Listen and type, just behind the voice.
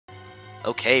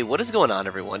Okay, what is going on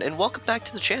everyone, and welcome back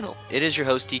to the channel. It is your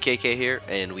host TKK here,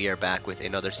 and we are back with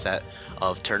another set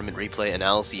of tournament replay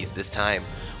analyses. This time,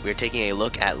 we are taking a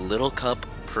look at Little Cup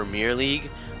Premier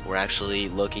League. We're actually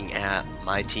looking at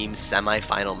my team's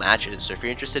semi-final matches, so if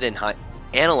you're interested in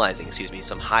analyzing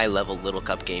some high-level Little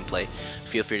Cup gameplay,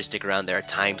 feel free to stick around. There are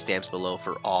timestamps below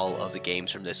for all of the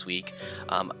games from this week.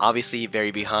 Obviously, very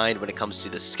behind when it comes to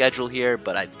the schedule here,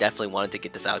 but I definitely wanted to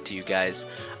get this out to you guys.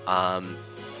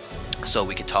 So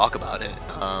we can talk about it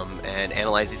and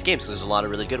analyze these games, because there's a lot of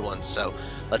really good ones. So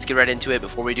let's get right into it.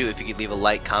 Before we do, if you could leave a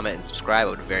like, comment, and subscribe, I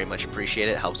would very much appreciate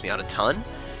it. It helps me out a ton.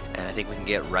 And I think we can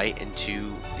get right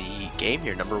into the game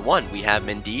here. Number one, we have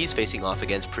Mendeez facing off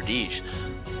against Prodigezz.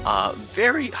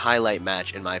 Very highlight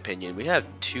match in my opinion. We have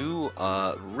two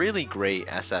really great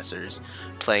SSers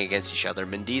playing against each other.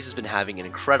 Mendeez has been having an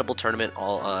incredible tournament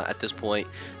all at this point.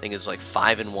 I think it's like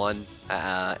 5-1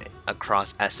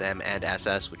 across SM and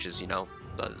SS, which is, you know,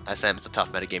 the SM is a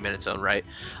tough metagame in its own right.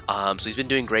 So he's been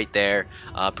doing great there.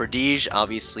 Prodigezz,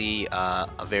 obviously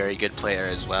a very good player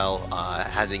as well,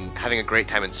 having a great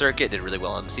time in circuit, did really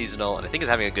well on the seasonal, and I think is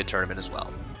having a good tournament as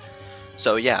well.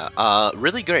 So yeah,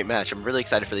 really great match. I'm really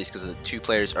excited for these because the two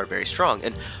players are very strong.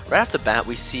 And right off the bat,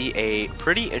 we see a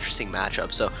pretty interesting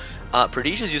matchup. So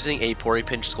Prodigezz is using a Pori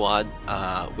Pinch squad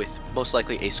with most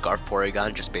likely a Scarf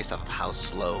Porygon, just based off of how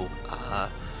slow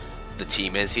the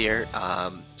team is here.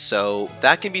 So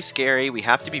that can be scary. We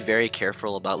have to be very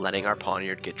careful about letting our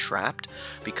Pawniard get trapped,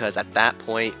 because at that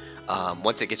point,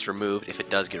 once it gets removed, if it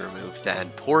does get removed,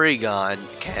 then Porygon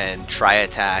can try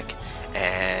attack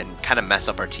and kind of mess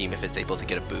up our team if it's able to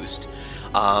get a boost.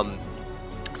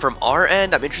 From our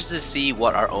end, I'm interested to see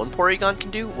what our own Porygon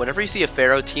can do. Whenever you see a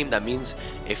Pharaoh team, that means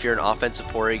if you're an offensive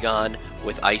Porygon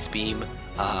with Ice Beam,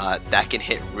 that can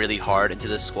hit really hard into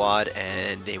the squad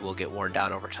and they will get worn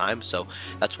down over time. So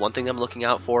that's one thing I'm looking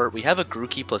out for. We have a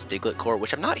Grookey plus Diglett core,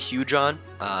 which I'm not huge on,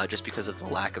 just because of the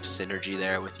lack of synergy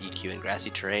there with EQ and grassy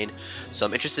terrain. So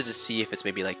I'm interested to see if it's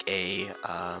maybe like a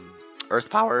Earth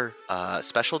Power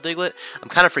special Diglett. I'm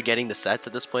kind of forgetting the sets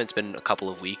at this point. It's been a couple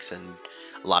of weeks and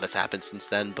a lot has happened since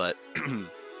then, but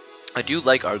I do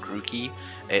like our Grookey.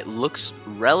 It looks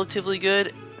relatively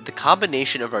good. The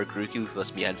combination of our Grookey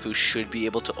plus Mienfoo should be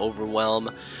able to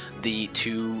overwhelm the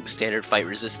two standard fight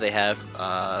resists they have,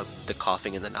 the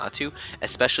Coughing and the Natu,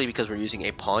 especially because we're using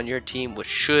a Pawniard team, which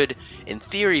should, in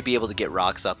theory, be able to get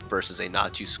rocks up versus a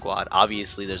Natu squad.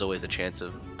 Obviously, there's always a chance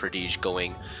of Prodigezz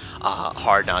going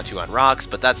hard Natu on rocks,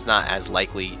 but that's not as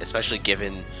likely, especially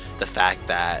given the fact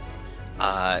that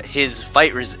his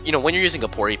fight when you're using a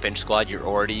Pori Pinch squad, you're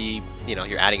already,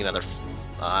 you're adding another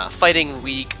fighting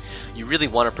week. You really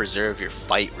want to preserve your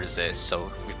fight resist,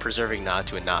 so preserving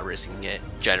Natu and not risking it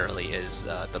generally is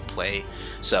the play.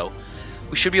 So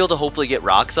we should be able to hopefully get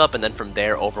rocks up, and then from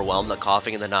there overwhelm the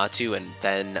Coughing and the Natu, and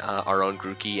then our own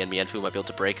Grookey and Mienfoo might be able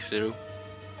to break through.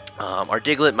 Our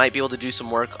Diglett might be able to do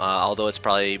some work, although it's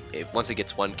probably, once it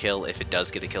gets one kill, if it does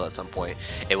get a kill at some point,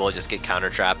 it will just get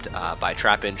counter-trapped by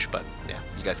Trapinch, but yeah,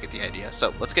 you guys get the idea.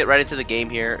 So let's get right into the game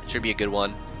here. It should be a good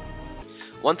one.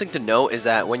 One thing to note is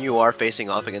that when you are facing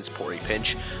off against Pori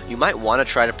Pinch, you might want to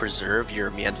try to preserve your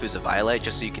Mienfoo's Eviolite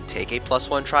just so you can take a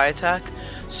 +1 try attack.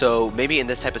 So maybe in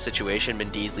this type of situation,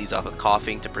 Mendeez leads off with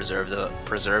Coughing to preserve the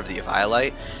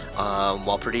Eviolite,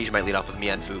 while Prodigezz might lead off with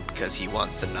Mienfoo because he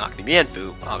wants to knock the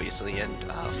Mienfoo, obviously, and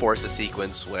force a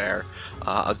sequence where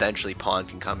eventually Pawn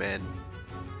can come in,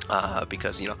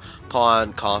 because,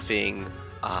 Pawn, Coughing,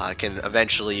 can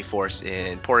eventually force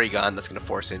in Porygon, that's going to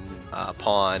force in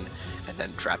Pawn, and then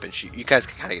Trapinch. You guys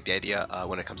can kind of get the idea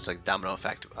when it comes to like domino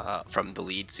effect from the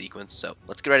lead sequence. So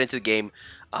let's get right into the game.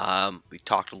 We've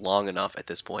talked long enough at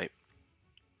this point.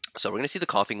 So we're going to see the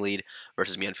Coughing lead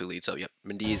versus Mienfoo lead. So yep,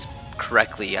 Mendeez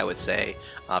correctly, I would say,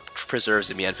 preserves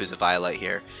the Mienfoo's Eviolite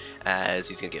here, as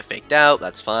he's going to get faked out.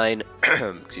 That's fine.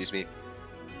 Excuse me.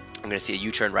 I'm going to see a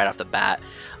U-turn right off the bat.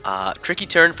 Tricky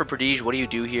turn for Prodigezz. What do you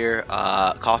do here?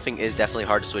 Coughing is definitely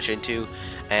hard to switch into,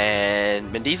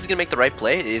 and Mendeez is going to make the right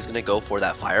play. It is going to go for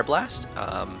that Fire Blast,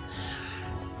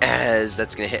 as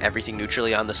that's going to hit everything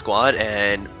neutrally on the squad,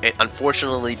 and it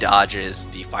unfortunately dodges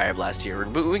the Fire Blast here.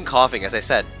 Removing Coughing, as I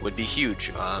said, would be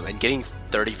huge, and getting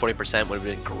 30-40% would have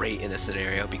been great in this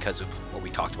scenario because of what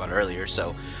we talked about earlier.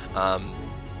 So,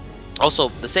 also,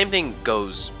 the same thing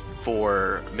goes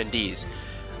for Mendeez.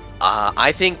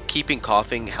 I think keeping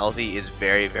Coughing healthy is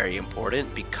very, very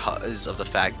important because of the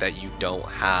fact that you don't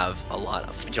have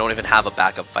you don't even have a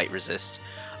backup fight resist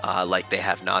like they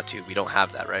have Natu. We don't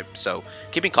have that, right? So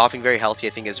keeping Coughing very healthy, I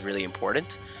think, is really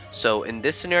important. So in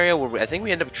this scenario, where I think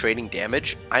we end up trading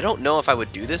damage, I don't know if I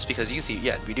would do this because you can see,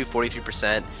 yeah, we do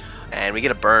 43%. and we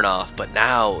get a burn off, but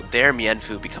now their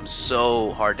Mienfoo becomes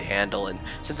so hard to handle, and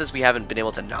since we haven't been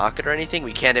able to knock it or anything,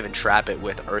 we can't even trap it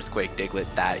with Earthquake Diglett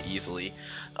that easily,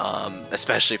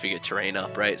 especially if we get terrain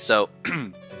up, right? So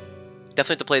definitely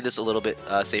have to play this a little bit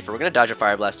safer. We're going to dodge a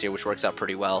Fire Blast here, which works out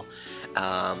pretty well,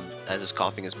 as his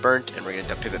Coughing is burnt, and we're going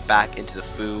to pivot back into the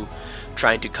Foo,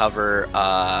 trying to cover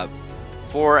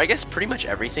for, I guess, pretty much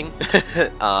everything.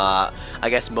 I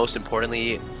guess most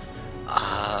importantly,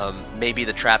 maybe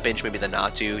the Trap Inch, maybe the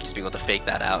Natu, just being able to fake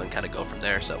that out and kind of go from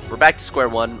there. So we're back to square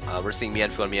one. We're seeing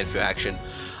Mienfoo on Mienfoo action.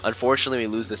 Unfortunately, we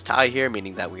lose this tie here,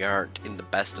 meaning that we aren't in the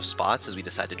best of spots as we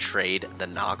decide to trade the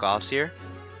knockoffs here.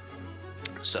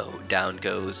 So down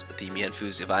goes the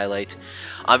Mienfoo's Eviolite.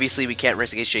 Obviously, we can't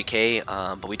risk HJK,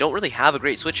 but we don't really have a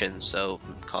great switch-in, so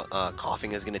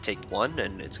Coughing is going to take one,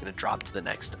 and it's going to drop to the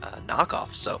next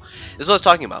knockoff. So this is what I was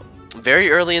talking about.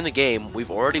 Very early in the game,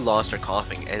 we've already lost our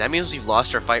Coughing, and that means we've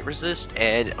lost our Fight Resist,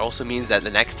 and it also means that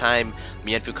the next time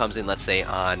Mienfoo comes in, let's say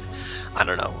on, I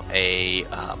don't know, a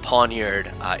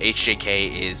Pawniard,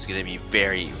 HJK is going to be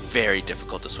very, very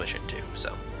difficult to switch into.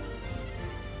 So,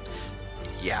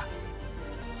 yeah.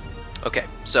 Okay,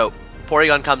 so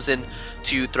Porygon comes in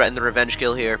to threaten the Revenge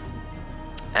Kill here,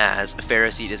 as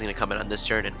Ferroseed is going to come in on this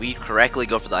turn, and we correctly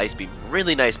go for the Ice Beam.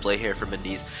 Really nice play here from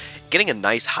Mendeez. Getting a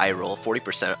nice high roll,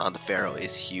 40% on the Pharaoh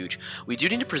is huge. We do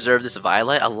need to preserve this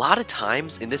Violet. A lot of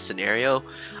times in this scenario,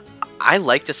 I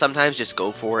like to sometimes just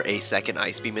go for a second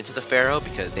Ice Beam into the Pharaoh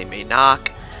because they may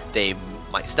knock, they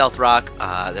might Stealth Rock,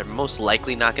 they're most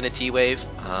likely not going to T-Wave.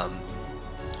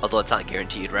 Although it's not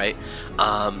guaranteed, right?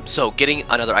 So getting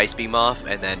another Ice Beam off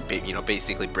and then, you know,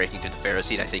 basically breaking through the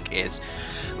Ferroseed, I think is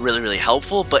really, really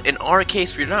helpful. But in our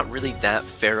case, we're not really that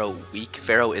Pharaoh weak.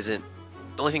 Pharaoh isn't.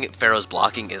 The only thing that Pharaoh's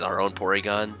blocking is our own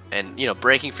Porygon, and you know,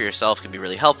 breaking for yourself can be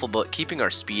really helpful. But keeping our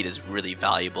speed is really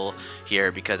valuable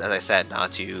here because, as I said,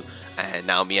 Natu and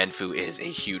now Mienfoo is a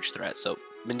huge threat. So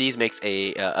Mendeez makes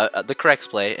the correct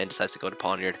play and decides to go to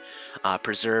Pawniard,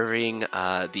 preserving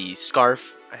the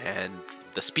Scarf and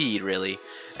the speed, really,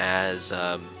 as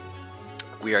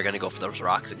we are going to go for those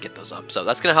rocks and get those up. So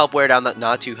that's going to help wear down that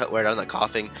Natu, wear down that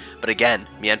Coughing. But again,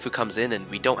 Mienfoo comes in and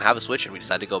we don't have a switch, and we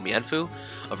decide to go Mienfoo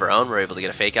of our own. We're able to get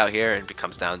a fake out here, and it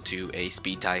comes down to a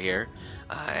speed tie here,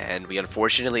 and we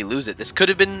unfortunately lose it. This could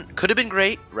have been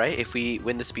great, right? If we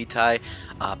win the speed tie,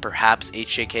 perhaps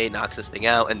HJK knocks this thing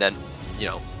out, and then, you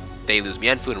know, they lose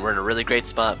Mienfoo and we're in a really great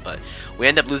spot, but we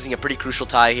end up losing a pretty crucial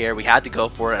tie here. We had to go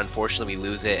for it. Unfortunately, we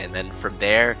lose it, and then from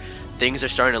there, things are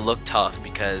starting to look tough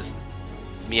because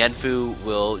Mienfoo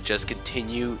will just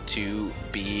continue to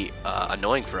be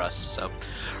annoying for us. So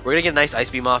we're gonna get a nice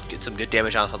Ice Beam off, get some good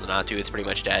damage on the Natu. It's pretty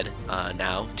much dead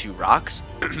now to rocks,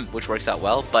 which works out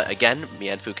well. But again,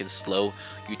 Mienfoo can slow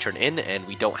U-turn in, and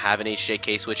we don't have an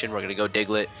HJK switch in. We're gonna go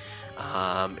Diglett.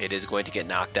 It is going to get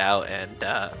knocked out,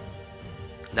 and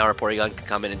now our Porygon can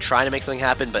come in and try to make something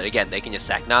happen, but again, they can just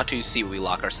sack Natu, see what we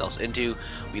lock ourselves into.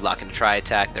 We lock into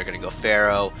Tri-Attack, they're going to go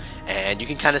Pharaoh, and you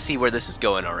can kind of see where this is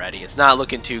going already. It's not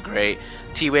looking too great.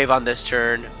 T-Wave on this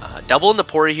turn. Double in the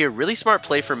Pori here. Really smart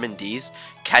play from Mendeez.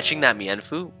 Catching that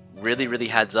Mienfoo. Really, really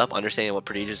heads up, understanding what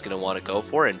Prodigezz is going to want to go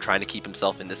for and trying to keep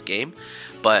himself in this game.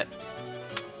 But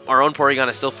our own Porygon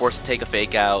is still forced to take a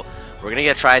fake out. We're going to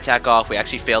get a Tri-Attack off. We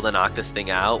actually failed to knock this thing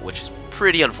out, which is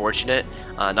pretty unfortunate.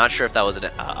 Not sure if that was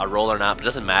a roll or not, but it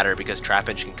doesn't matter because Trap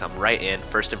Inch can come right in,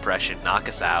 first impression, knock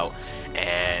us out,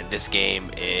 and this game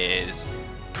is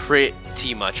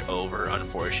pretty much over,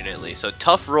 unfortunately. So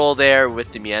tough roll there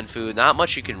with the Mienfoo. Not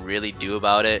much you can really do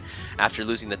about it after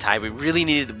losing the tie. We really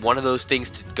needed one of those things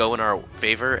to go in our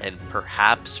favor, and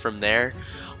perhaps from there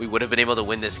we would have been able to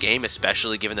win this game,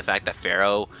 especially given the fact that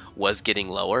Pharaoh was getting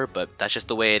lower, but that's just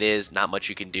the way it is. Not much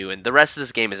you can do, and the rest of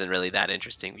this game isn't really that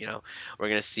interesting. You know, we're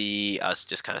going to see us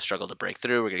just kind of struggle to break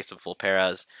through. We're going to get some full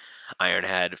paras, Iron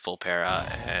Head, full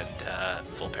para, and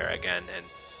full para again,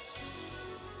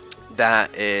 and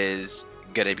that is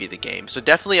going to be the game. So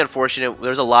definitely unfortunate.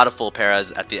 There's a lot of full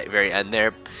paras at the very end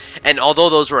there, and although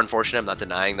those were unfortunate, I'm not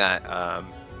denying that.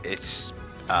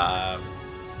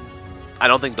 I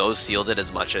don't think those sealed it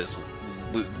as much as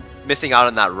missing out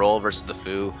on that roll versus the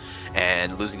Foo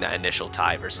and losing that initial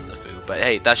tie versus the Foo. But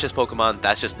hey, that's just Pokemon.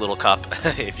 That's just Little Cup.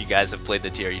 If you guys have played the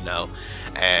tier, you know.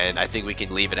 And I think we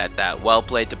can leave it at that. Well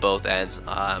played to both ends,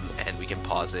 and we can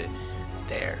pause it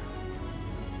there.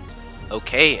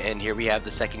 Okay, and here we have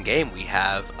the second game. We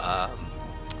have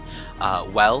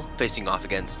Wail facing off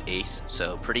against Ace.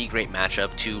 So pretty great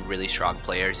matchup. Two really strong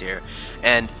players here.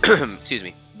 And excuse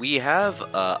me. We have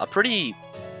a pretty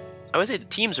I would say the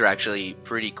teams are actually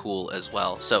pretty cool as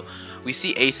well. So we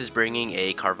see Ace is bringing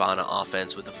a Carvana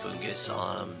offense with a Fungus,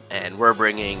 and we're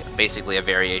bringing basically a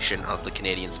variation of the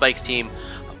Canadian Spikes team.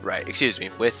 Right, excuse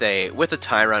me, with a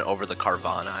Tyrant over the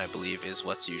Carvana, I believe, is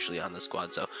what's usually on the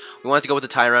squad. So we wanted to go with the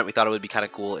Tyrant. We thought it would be kind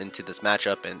of cool into this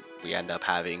matchup, and we end up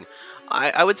having,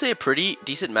 I would say, a pretty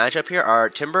decent matchup here. Our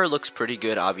Timber looks pretty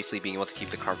good, obviously, being able to keep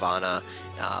the Carvana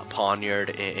Poniard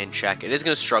in check. It is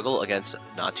going to struggle against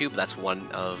Natu, but that's one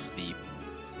of the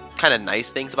kind of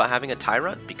nice things about having a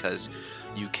Tyrant, because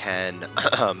you can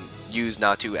use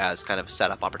Natu as kind of a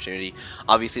setup opportunity.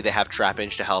 Obviously, they have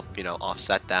Trapinch to help,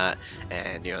 offset that,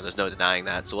 and, there's no denying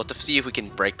that. So we'll have to see if we can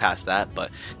break past that,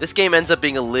 but this game ends up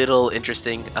being a little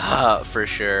interesting, for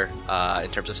sure,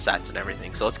 in terms of sets and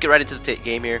everything. So let's get right into the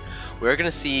game here. We're going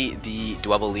to see the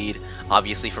Dwebble lead,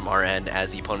 obviously, from our end,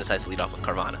 as the opponent decides to lead off with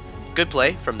Carvana. Good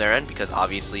play from their end, because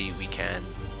obviously they can,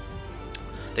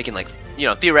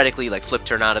 theoretically, flip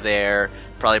turn out of there,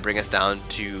 probably bring us down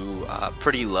to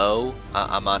pretty low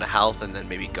amount of health, and then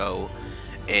maybe go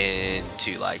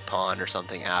into Pawn or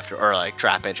something after, or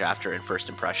Trapinch after in first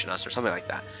impression us or something like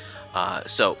that.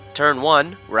 So turn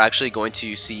 1, we're actually going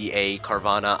to see a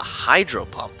Carvana Hydro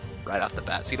Pump right off the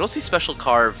bat. So you don't see Special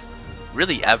Carve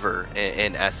really ever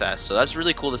in SS, so that's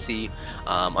really cool to see.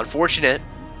 Unfortunate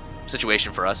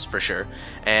situation for us, for sure.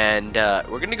 And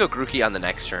we're going to go Grookey on the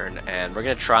next turn, and we're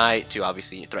going to try to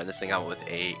obviously threaten this thing out with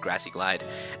a Grassy Glide.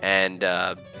 And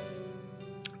we're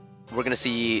going to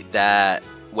see that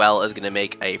Wail is going to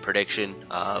make a prediction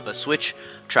of a switch,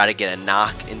 try to get a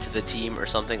knock into the team or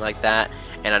something like that,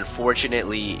 and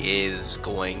unfortunately is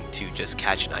going to just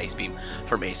catch an Ice Beam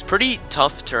from Ace. Pretty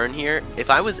tough turn here. If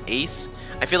I was Ace,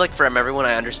 I feel like from everyone,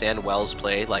 I understand Wail's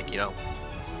play,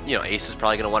 Ace is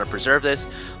probably going to want to preserve this,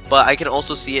 but I can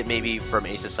also see it maybe from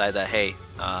Ace's side that, hey,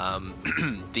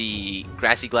 the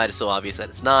Grassy Glide is so obvious that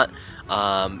it's not,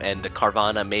 and the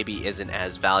Carvana maybe isn't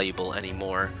as valuable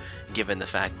anymore, given the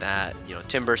fact that,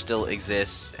 Timber still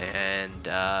exists, and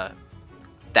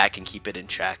that can keep it in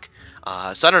check.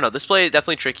 So I don't know, this play is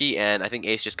definitely tricky, and I think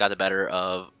Ace just got the better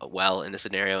of Wail in this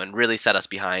scenario and really set us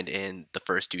behind in the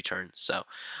first 2 turns. So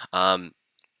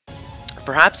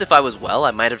perhaps if I was Wail,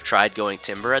 I might have tried going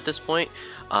Timber at this point.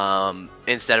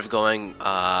 Instead of going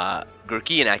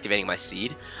Grookey and activating my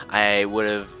Seed, I would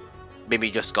have maybe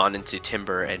just gone into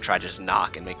Timber and tried to just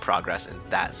knock and make progress in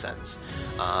that sense.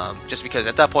 Just because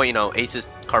at that point, Ace's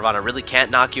Carvana really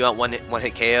can't knock you out one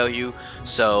hit KO you,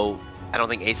 so I don't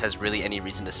think Ace has really any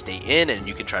reason to stay in, and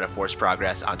you can try to force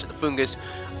progress onto the Fungus,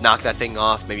 knock that thing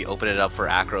off, maybe open it up for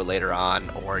Acro later on,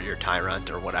 or your Tyrant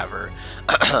or whatever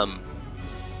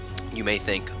you may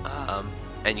think,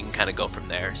 and you can kind of go from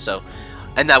there. So,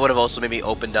 and that would have also maybe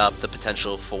opened up the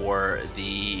potential for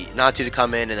the Natu to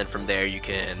come in, and then from there you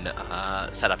can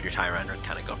set up your Tyrant and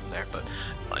kind of go from there. But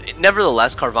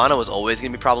nevertheless, Carvana was always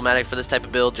going to be problematic for this type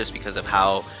of build, just because of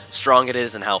how strong it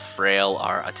is and how frail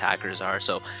our attackers are.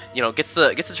 So, gets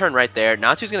the turn right there.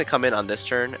 Natu's going to come in on this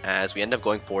turn as we end up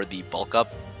going for the bulk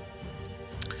up.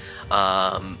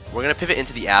 We're going to pivot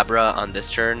into the Abra on this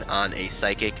turn on a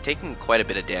Psychic, taking quite a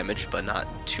bit of damage, but not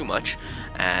too much,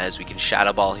 as we can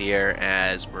Shadow Ball here,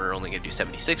 as we're only going to do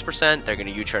 76%. They're going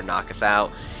to U-turn knock us out.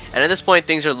 And at this point,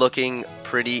 things are looking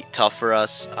pretty tough for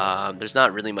us. There's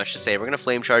not really much to say. We're going to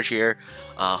Flame Charge here,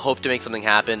 hope to make something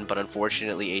happen, but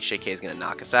unfortunately, HJK is going to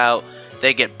knock us out.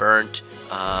 They get burnt.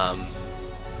 We're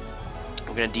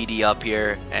going to DD up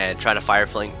here and try to Fire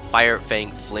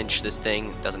Fang flinch this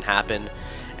thing. Doesn't happen.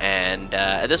 And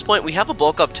at this point, we have a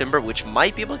bulk up Timber, which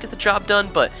might be able to get the job done,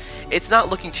 but it's not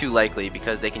looking too likely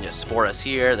because they can just Spore us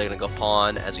here. They're going to go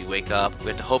Pawn as we wake up. We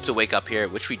have to hope to wake up here,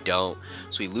 which we don't.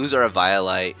 So we lose our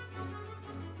Violite.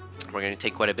 We're going to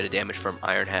take quite a bit of damage from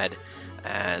Ironhead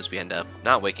as we end up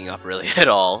not waking up really at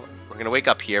all. We're going to wake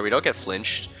up here. We don't get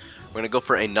flinched. We're going to go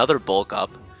for another bulk up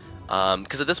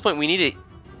because at this point we need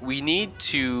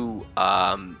to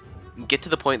get to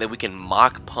the point that we can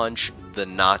Mach Punch the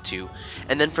Natu,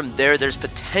 and then from there there's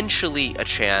potentially a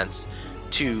chance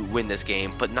to win this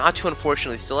game, but Natu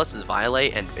unfortunately still has his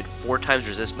Violate and it 4 times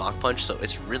resists Mach Punch, so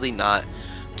it's really not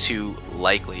too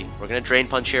likely. We're going to Drain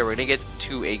Punch here. We're going to get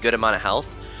to a good amount of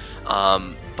health,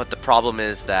 but the problem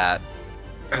is that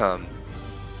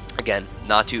again,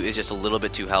 Natu is just a little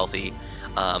bit too healthy.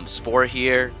 Spore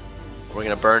here, we're going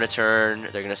to burn a turn,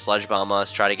 they're going to Sludge Bomb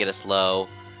us, try to get us low,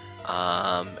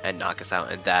 and knock us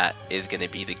out, and that is going to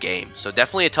be the game. So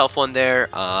definitely a tough one there.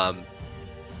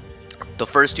 The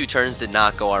first 2 turns did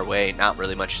not go our way, not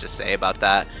really much to say about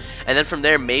that. And then from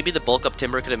there, maybe the bulk up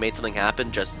Timber could have made something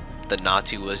happen, just the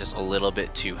Natu was just a little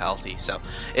bit too healthy. So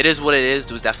it is what it is.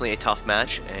 It was definitely a tough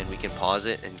match, and we can pause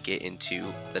it and get into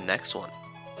the next one.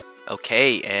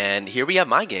 Okay, and here we have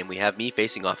my game. We have me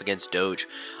facing off against Doge.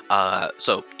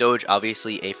 So Doge,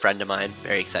 obviously a friend of mine.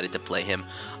 Very excited to play him.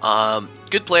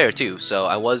 Good player too. So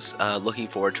I was looking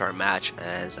forward to our match,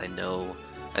 as I know.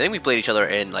 I think we played each other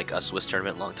in like a Swiss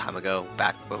tournament a long time ago,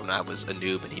 back when I was a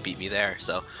noob and he beat me there.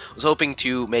 So I was hoping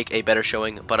to make a better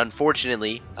showing, but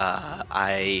unfortunately,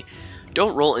 I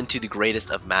don't roll into the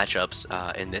greatest of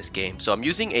matchups in this game. So I'm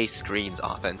using a screens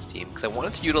offense team because I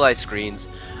wanted to utilize screens.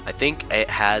 I think it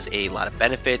has a lot of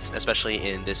benefits, especially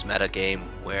in this meta game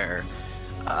where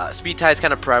speed ties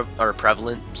kind of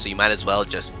prevalent, so you might as well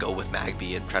just go with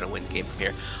Magby and try to win the game from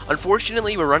here.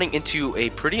 Unfortunately, we're running into a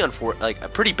pretty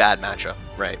bad matchup,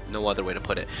 right? No other way to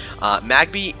put it.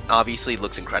 Magby obviously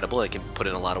looks incredible. It can put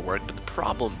in a lot of work, but the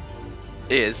problem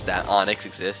is that Onyx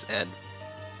exists and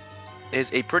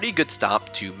is a pretty good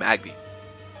stop to Magby.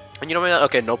 And you know,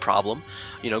 okay, no problem.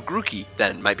 You know, Grookey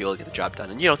then might be able to get the job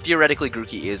done. And you know, theoretically,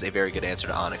 Grookey is a very good answer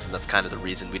to Onyx, and that's kind of the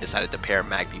reason we decided to pair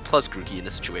Magby plus Grookey in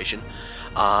this situation.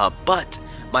 But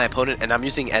my opponent, and I'm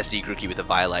using SD Grookey with a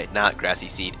Violite, not Grassy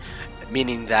Seed,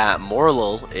 meaning that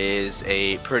Morlul is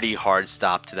a pretty hard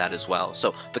stop to that as well.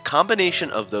 So the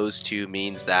combination of those two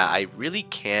means that I really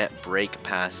can't break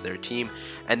past their team.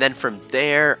 And then from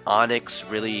there, Onyx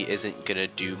really isn't going to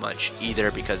do much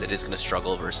either because it is going to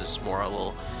struggle versus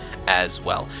Morlul as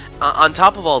well. On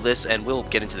top of all this, and we'll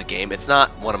get into the game, it's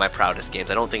not one of my proudest games.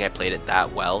 I don't think I played it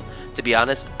that well, to be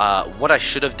honest. What I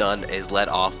should have done is let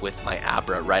off with my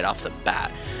Abra right off the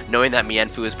bat, knowing that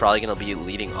Mienfoo is probably going to be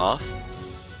leading off.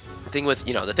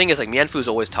 The thing is, like, Mienfoo is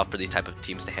always tough for these type of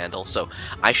teams to handle, so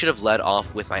I should have led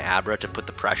off with my Abra to put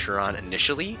the pressure on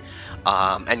initially,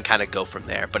 and kind of go from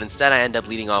there. But instead I end up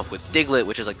leading off with Diglett,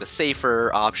 which is like the safer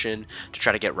option to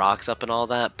try to get rocks up and all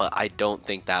that, but I don't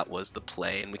think that was the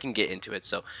play, and we can get into it.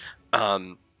 So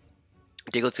Diglett's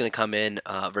going to come in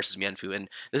versus Mienfoo, and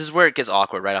this is where it gets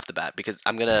awkward right off the bat, because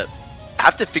I'm going to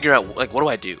have to figure out, like, what do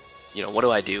I do? You know, what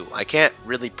do I do? I can't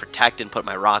really protect and put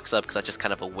my rocks up because that's just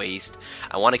kind of a waste.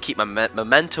 I want to keep my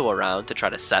memento around to try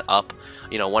to set up,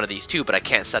 you know, one of these two, but I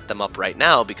can't set them up right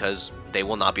now because they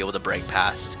will not be able to break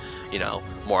past, you know,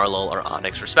 Morlul or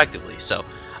Onyx respectively. So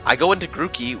I go into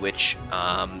Grookey, which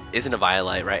isn't a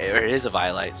Violite, right? Or it is a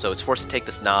Violite, so it's forced to take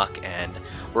this knock, and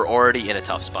we're already in a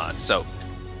tough spot. So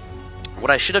what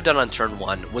I should have done on turn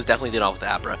 1 was definitely lead off with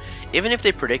Abra. Even if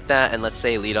they predict that, and let's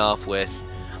say lead off with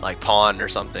like Pawn or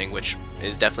something, which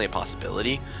is definitely a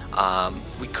possibility,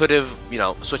 we could have, you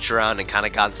know, switched around and kind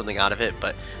of gotten something out of it,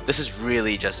 but this is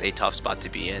really just a tough spot to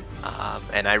be in,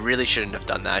 and I really shouldn't have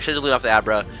done that. I should have lead off the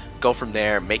Abra, go from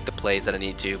there, make the plays that I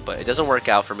need to, but it doesn't work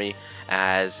out for me,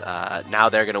 as now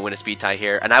they're going to win a speed tie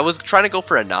here, and I was trying to go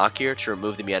for a knock here to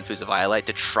remove the Mienfoo's Violite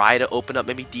to try to open up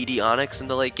maybe DD Onyx in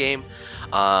the late game,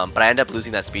 but I end up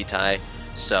losing that speed tie.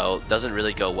 So doesn't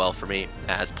really go well for me,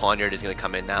 as Pawniard is going to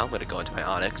come in now. I'm going to go into my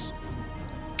Onyx.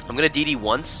 I'm going to DD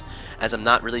once, as I'm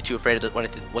not really too afraid of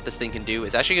what this thing can do.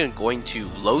 It's actually going to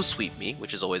low sweep me,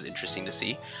 which is always interesting to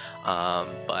see.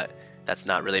 But that's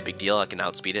not really a big deal. I can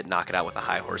outspeed it, knock it out with a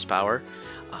high horsepower.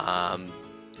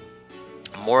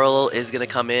 Morlul is going to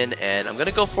come in, and I'm going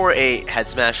to go for a head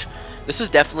smash. This was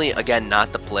definitely, again,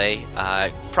 not the play.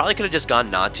 Probably could have just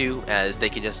gone Natu, as they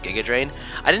can just Giga Drain.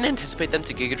 I didn't anticipate them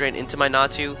to Giga Drain into my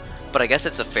Natu, but I guess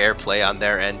it's a fair play on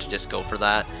their end to just go for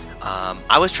that.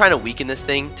 I was trying to weaken this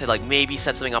thing to like maybe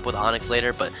set something up with Onyx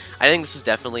later, but I think this was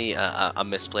definitely a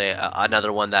misplay,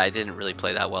 another one that I didn't really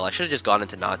play that well. I should have just gone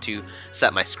into Natu,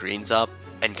 set my screens up,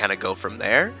 and kind of go from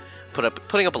there.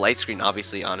 Putting up a light screen,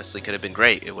 obviously, honestly, could have been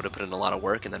great. It would have put in a lot of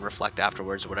work and then reflect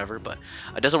afterwards or whatever, but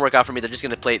it doesn't work out for me. They're just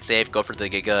going to play it safe, go for the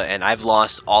Giga, and I've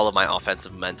lost all of my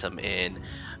offensive momentum in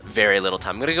very little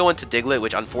time. I'm going to go into Diglett,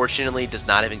 which unfortunately does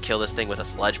not even kill this thing with a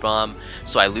Sludge Bomb,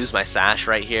 so I lose my Sash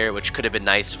right here, which could have been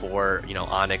nice for, you know,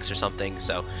 Onyx or something,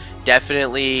 so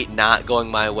definitely not going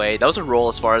my way. That was a roll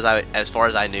as far as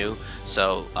I knew,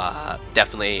 so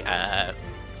definitely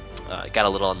got a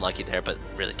little unlucky there, but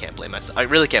really can't blame myself. I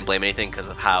really can't blame anything because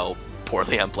of how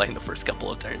poorly I'm playing the first couple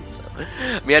of turns. So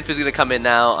Mienfoo's going to come in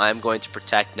now. I'm going to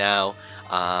protect now.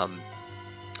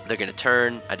 They're going to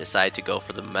turn. I decide to go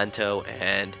for the Memento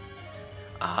and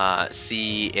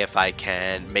see if I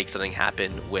can make something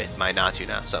happen with my Natu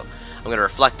now. So I'm going to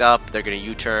reflect up. They're going to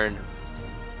U-turn.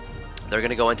 They're going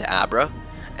to go into Abra,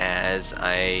 as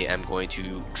I am going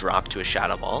to drop to a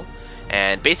Shadow Ball.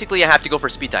 And basically I have to go for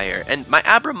speed tie here, and my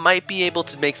Abra might be able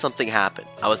to make something happen.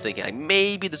 I was thinking like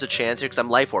maybe there's a chance here because I'm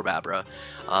Life Orb Abra,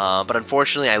 but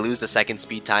unfortunately I lose the second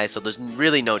speed tie, so there's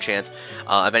really no chance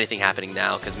of anything happening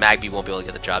now because Magby won't be able to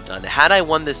get the job done. Had I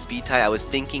won this speed tie, I was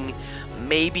thinking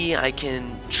maybe I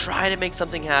can try to make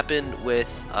something happen with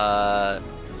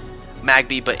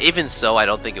Magby, but even so, I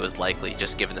don't think it was likely,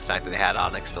 just given the fact that they had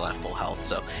Onyx still at full health.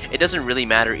 So it doesn't really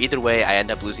matter. Either way, I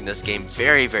end up losing this game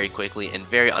very, very quickly and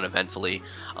very uneventfully,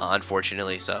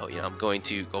 unfortunately. So, you know, I'm going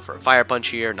to go for a Fire Punch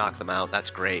here, knock them out. That's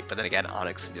great. But then again,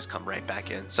 Onyx can just come right back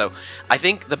in. So I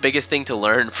think the biggest thing to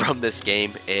learn from this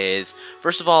game is,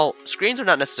 first of all, screens are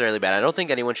not necessarily bad. I don't think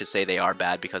anyone should say they are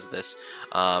bad because of this.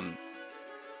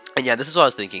 And yeah, this is what I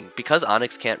was thinking. Because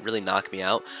Onyx can't really knock me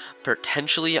out,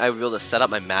 potentially I would be able to set up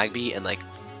my Magby and like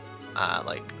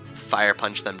Fire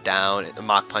Punch them down,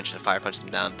 Mach Punch and Fire Punch them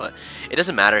down, but it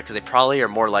doesn't matter because they probably are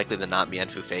more likely than not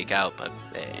Mienfoo Fake Out, but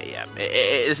yeah,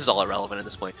 this is all irrelevant at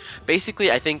this point.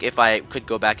 Basically, I think if I could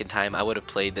go back in time, I would have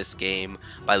played this game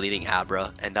by leading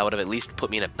Abra, and that would have at least put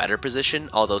me in a better position,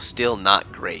 although still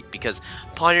not great, because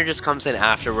Pawniard just comes in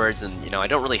afterwards, and, you know, I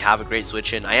don't really have a great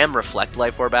switch in. I am Reflect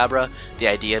Life Orb Abra, the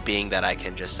idea being that I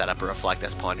can just set up a Reflect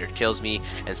as Pawniard kills me,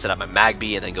 and set up my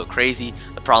Magby and then go crazy.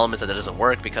 The problem is that doesn't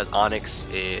work because Onyx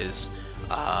is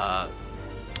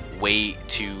way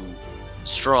too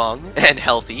strong and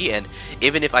healthy, and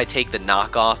even if I take the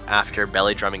knockoff after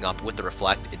belly drumming up with the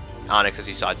Reflect, Onyx, as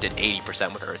you saw, did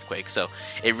 80% with Earthquake, so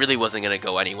it really wasn't going to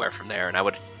go anywhere from there, and I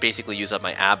would basically use up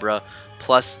my Abra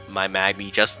plus my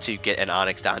Magby just to get an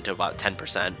Onyx down to about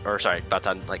 10%, or sorry, about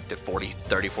down like to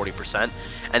 40%,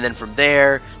 and then from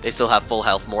there, they still have full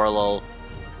health Morlul,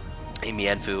 a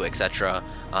Mienfoo, etc.,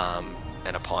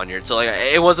 and a Pawniard. So like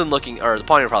it wasn't looking, or the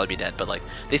Pawniard would probably be dead, but like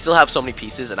they still have so many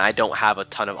pieces and I don't have a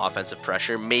ton of offensive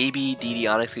pressure. Maybe DD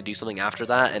Onyx could do something after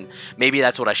that, and maybe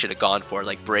that's what I should have gone for,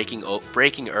 like breaking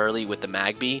early with the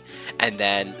Magby and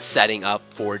then setting up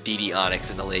for DD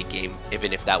Onyx in the late game,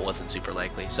 even if that wasn't super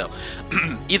likely. So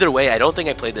either way, I don't think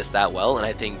I played this that well, and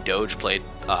I think Doge played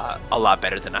a lot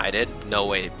better than I did.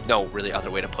 No really other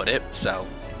way to put it. So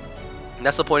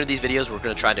that's the point of these videos. We're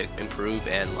going to try to improve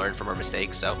and learn from our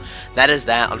mistakes. So that is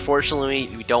that. Unfortunately,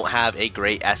 we don't have a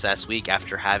great SS week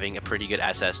after having a pretty good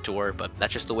SS tour, but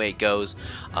that's just the way it goes.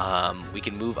 We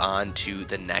can move on to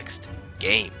the next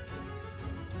game.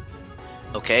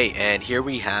 Okay, and here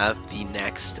we have the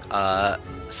next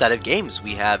set of games.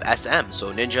 We have SM,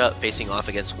 so Ninja facing off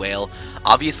against Wail.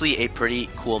 Obviously a pretty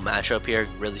cool matchup here,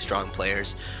 really strong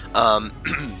players.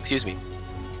 Excuse me.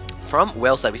 From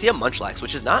Wail's side, we see a Munchlax,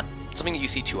 which is not something that you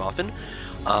see too often,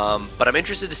 but I'm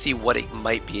interested to see what it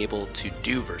might be able to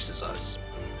do versus us.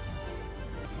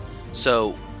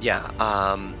 So yeah,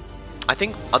 I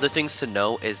think other things to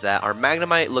note is that our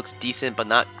Magnemite looks decent but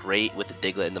not great with the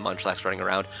Diglett and the Munchlax running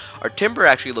around. Our Timber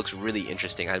actually looks really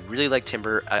interesting. I really like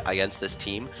Timber against this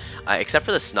team, except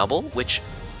for the Snubbull, which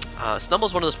Snubbull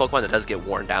is one of those Pokemon that does get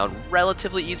worn down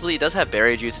relatively easily. It does have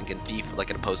Berry Juice and can thief like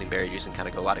an opposing Berry Juice and kind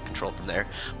of go out of control from there,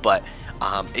 but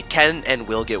it can and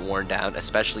will get worn down,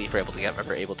 especially if we're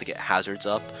able to get hazards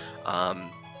up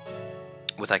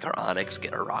with like our Onyx,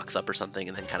 get our rocks up or something,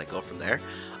 and then kind of go from there.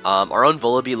 Our own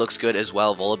Volibee looks good as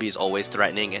well. Volibee is always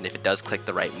threatening, and if it does click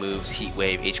the right moves, Heat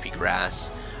Wave, HP Grass,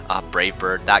 Brave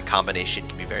Bird, that combination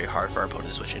can be very hard for our opponent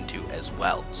to switch into as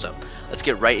well. So let's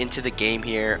get right into the game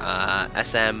here.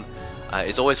 SM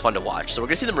is always fun to watch. So we're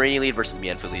going to see the Marini lead versus the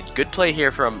Mienfoo lead. Good play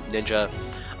here from Ninja.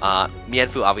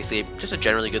 Mienfoo obviously just a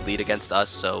generally good lead against us,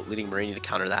 so leading Marini to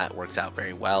counter that works out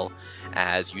very well,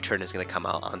 as U-turn is going to come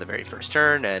out on the very first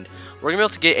turn, and we're going to be able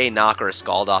to get a knock or a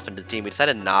scald off into the team. We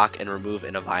decided to knock and remove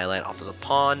a Violent off of the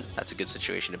pawn. That's a good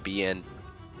situation to be in.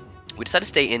 We decided to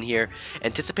stay in here,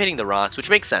 anticipating the rocks, which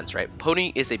makes sense, right?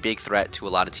 Pony is a big threat to a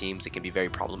lot of teams. It can be very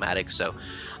problematic, so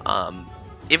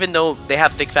even though they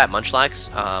have thick fat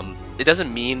Munchlax, it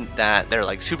doesn't mean that they're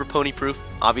like super pony proof.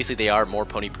 Obviously they are more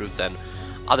pony proof than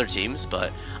other teams,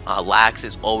 but Lax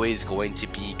is always going to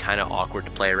be kind of awkward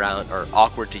to play around, or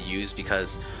awkward to use,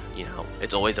 because, you know,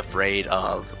 it's always afraid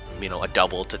of, you know, a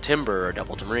double to Timber or a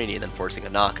double to Marini and then forcing a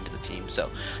knock into the team. So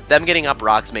them getting up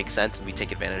rocks makes sense, and we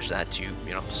take advantage of that to,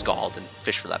 you know, scald and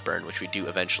fish for that burn, which we do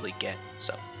eventually get.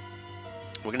 So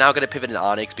we're now going to pivot into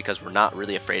Onyx because we're not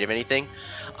really afraid of anything.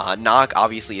 Knock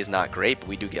obviously is not great, but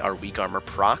we do get our weak armor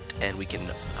procced, and we can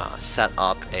set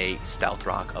up a Stealth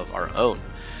Rock of our own.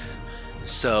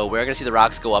 So we're going to see the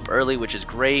rocks go up early, which is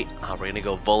great. We're going to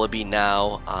go Volibee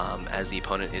now, as the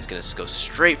opponent is going to go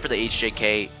straight for the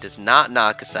HJK, does not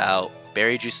knock us out.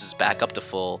 Berry Juice is back up to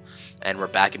full, and we're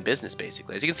back in business,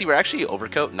 basically. As you can see, we're actually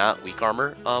Overcoat, not Weak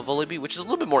Armor Volibee, which is a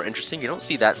little bit more interesting. You don't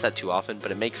see that set too often,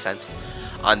 but it makes sense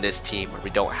on this team where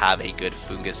we don't have a good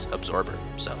Fungus Absorber.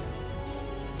 So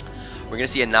we're going to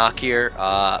see a knock here,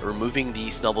 removing the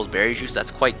Snubbull's Berry Juice. That's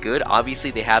quite good.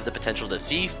 Obviously, they have the potential to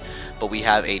thief, but we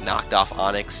have a knocked off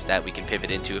Onyx that we can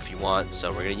pivot into if you want.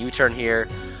 So we're going to U-turn here.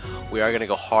 We are going to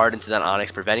go hard into that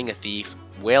Onyx, preventing a thief.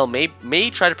 Wail may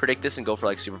try to predict this and go for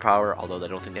like superpower, although I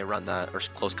don't think they run that, or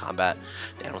close combat.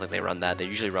 I don't think they run that. They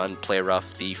usually run play rough,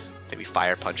 thief, maybe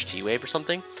fire punch, T-wave or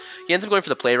something. He ends up going for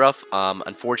the play rough,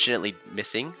 unfortunately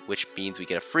missing, which means we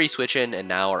get a free switch in, and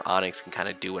now our Onix can kind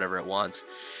of do whatever it wants.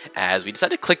 As we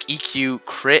decide to click EQ,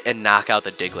 crit, and knock out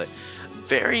the Diglett.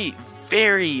 Very,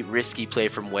 very risky play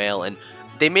from Wail, and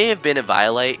they may have been a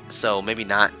Violite, so maybe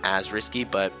not as risky,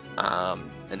 but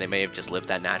and they may have just lived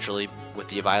that naturally with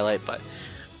the Violite, but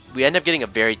we end up getting a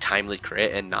very timely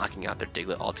crit and knocking out their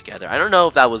Diglett altogether. I don't know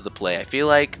if that was the play. I feel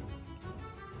like,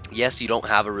 yes, you don't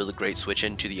have a really great switch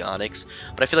into the Onix,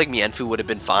 but I feel like Mienfoo would have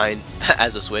been fine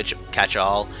as a switch, catch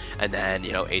all, and then,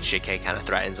 you know, HJK kind of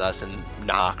threatens us and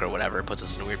knock or whatever, puts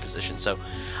us in a weird position. So,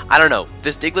 I don't know.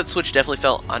 This Diglett switch definitely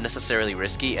felt unnecessarily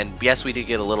risky, and yes, we did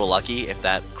get a little lucky if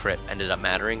that crit ended up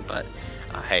mattering, but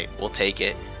hey, we'll take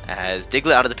it. As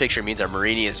Diglett out of the picture means our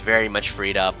Marini is very much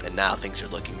freed up, and now things are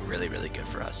looking really, really good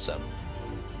for us. So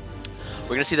we're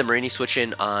going to see the Marini switch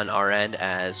in on our end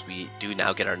as we do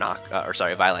now get our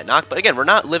Violite knock. But again, we're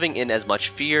not living in as much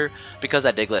fear because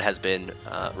that Diglett has been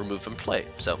removed from play.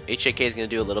 So HJK is going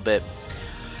to do a little bit.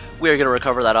 We are going to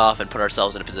recover that off and put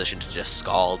ourselves in a position to just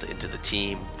Scald into the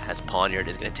team, as Pawniard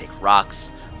is going to take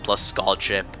rocks plus Scald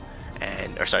Chip.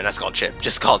 Or sorry, not Scald Chip,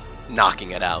 just Scald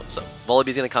knocking it out. So Volibee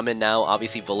is going to come in now.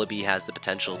 Obviously, Volibee has the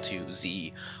potential to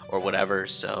Z or whatever,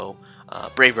 so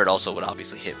Brave Bird also would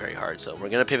obviously hit very hard. So we're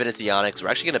going to pivot into the Onix. We're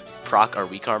actually going to proc our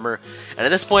weak armor, and at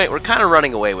this point, we're kind of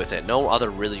running away with it. No other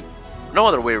way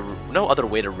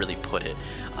to really put it.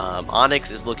 Onix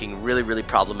is looking really, really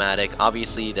problematic.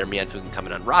 Obviously, their Mienfoo can come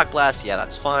in on Rock Blast. Yeah,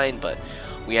 that's fine, but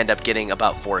we end up getting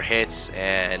about 4 hits,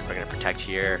 and we're going to protect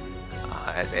here.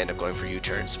 As they end up going for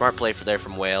U-turn. Smart play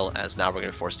from Wail, as now we're going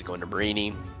to be forced to go into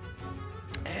Marini.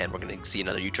 And we're going to see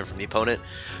another U-turn from the opponent.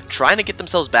 Trying to get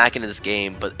themselves back into this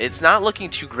game, but it's not looking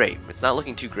too great.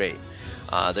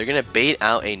 They're going to bait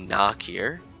out a knock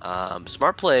here.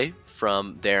 Smart play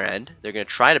from their end. They're going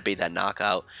to try to bait that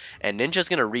knockout, and Ninja's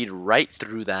going to read right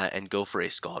through that and go for a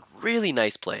Scald. Really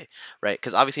nice play, right?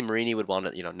 Because obviously Marini would want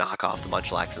to, you know, knock off the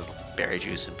Munchlax's Berry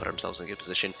Juice and put themselves in a good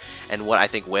position. And what I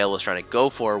think Wail was trying to go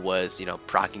for was, you know,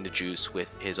 proccing the Juice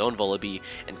with his own Volibee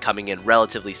and coming in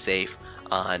relatively safe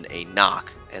on a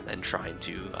knock, and then trying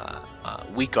to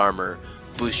weak armor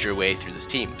boost your way through this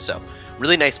team. So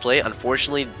really nice play.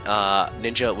 Unfortunately,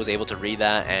 Ninja was able to read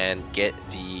that and get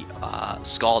the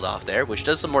Scald off there, which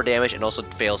does some more damage and also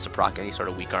fails to proc any sort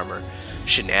of weak armor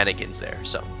shenanigans there.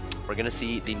 So we're going to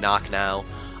see the knock now.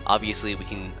 Obviously, we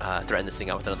can threaten this thing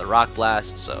out with another Rock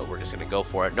Blast, so we're just going to go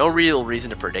for it. No real reason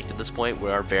to predict at this point. We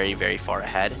are very, very far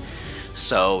ahead.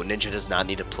 So Ninja does not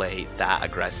need to play that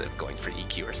aggressive going for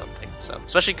EQ or something. So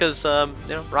especially because you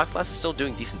know, Rock Blast is still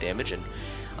doing decent damage, and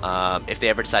if they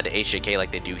ever decide to HJK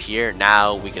like they do here,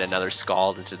 now we get another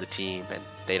Scald into the team, and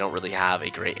they don't really have a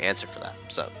great answer for that.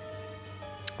 So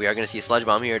we are going to see a Sludge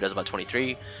Bomb here. It does about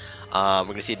 23. We're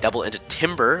going to see a double into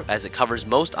Timber, as it covers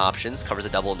most options. Covers a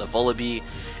double into Volibee.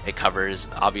 It covers,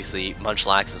 obviously,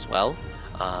 Munchlax as well.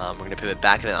 We're going to pivot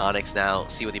back into Onix now,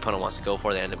 see what the opponent wants to go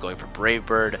for. They end up going for Brave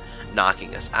Bird,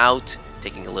 knocking us out,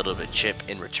 taking a little bit of chip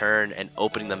in return, and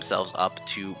opening themselves up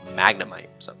to Magnemite.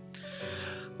 So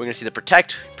we're going to see the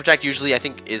Protect. Protect usually, I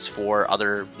think, is for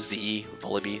other Z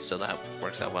Volibee, so that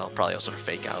works out well. Probably also for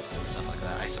Fake Out and stuff like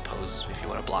that, I suppose, if you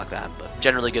want to block that. But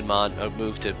generally good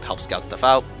move to help scout stuff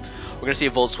out. We're going to see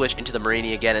a Volt switch into the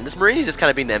Marini again, and this Marini is just kind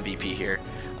of being the MVP here.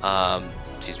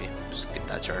 Excuse me, just get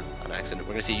that turn on accident.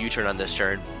 We're going to see a U-turn on this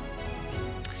turn.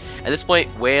 At this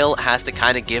point, Wail has to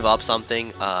kind of give up something.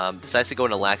 Decides to go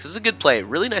into Lax. This is a good play.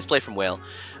 Really nice play from Wail.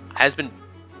 Has been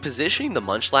positioning the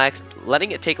Munchlax,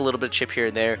 letting it take a little bit of chip here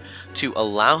and there to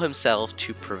allow himself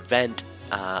to prevent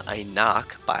a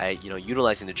knock by, you know,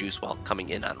 utilizing the Juice while coming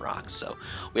in on rocks. So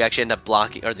we actually end up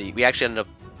blocking, or we actually end up,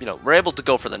 you know, we're able to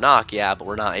go for the knock, yeah, but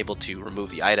we're not able to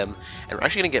remove the item, and we're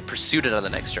actually going to get Pursued on the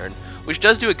next turn, which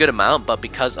does do a good amount, but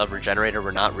because of Regenerator, we're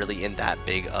not really in that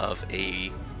big of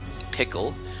a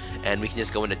pickle, and we can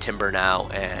just go into Timber now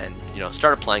and, you know,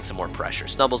 start applying some more pressure.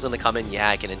 Snubble's going to come in,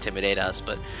 yeah, it can intimidate us,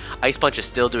 but Ice Punch is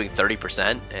still doing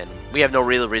 30%, and we have no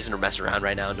real reason to mess around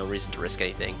right now, no reason to risk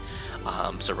anything.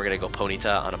 So we're going to go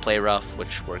Ponyta on a Play Rough,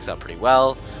 which works out pretty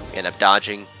well. We end up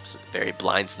dodging. It's a very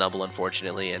blind Snubble,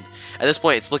 unfortunately, and at this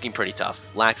point, it's looking pretty tough.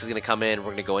 Lax is going to come in. We're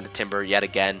going to go into Timber yet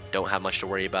again. Don't have much to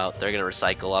worry about. They're going to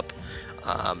recycle up,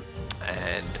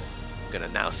 and I'm going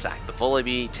to now sack the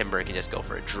Volibee. Timber can just go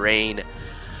for a Drain,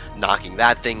 knocking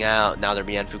that thing out. Now their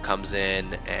Mienfoo comes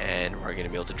in, and we're going to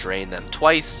be able to drain them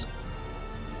twice.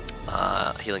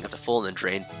 healing up to full, and then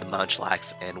drain the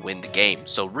Munchlax and win the game.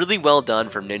 So really well done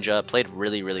from Ninja. Played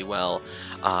really well.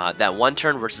 That one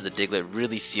turn versus the Diglett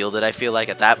really sealed it. I feel like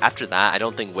after that, I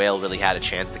don't think Wail really had a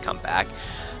chance to come back,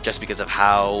 just because of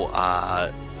how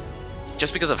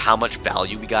much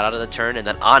value we got out of the turn. And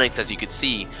then Onix, as you could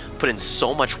see, put in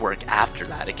so much work after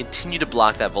that. It continued to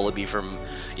block that Vullaby from,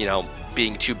 you know,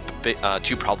 being too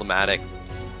problematic.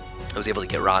 I was able to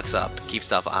get rocks up, keep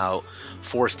stuff out,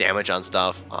 force damage on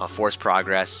stuff, force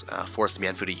progress, force the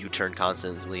Mienfoo to U-turn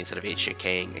constantly instead of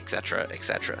HJKing, etc,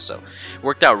 etc. So it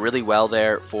worked out really well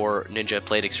there for Ninja.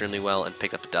 Played extremely well and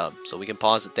picked up a dub. So we can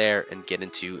pause it there and get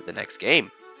into the next game.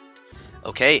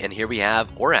 Okay, and here we have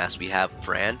ORAS. We have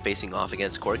Fran facing off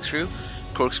against Corkscrew.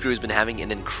 Corkscrew has been having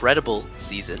an incredible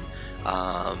season.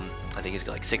 I think he's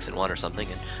got like 6-1 or something,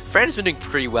 and Fran has been doing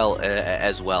pretty well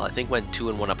as well. I think went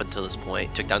 2-1 up until this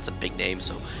point, took down some big names,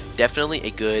 so definitely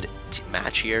a good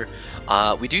match here.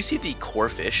 We do see the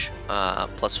Corphish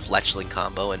plus Fletchling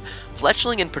combo, and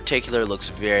Fletchling in particular looks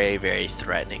very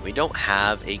threatening. We don't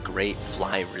have a great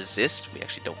fly resist. We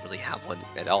actually don't really have one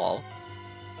at all,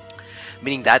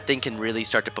 meaning that thing can really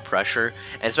start to put pressure,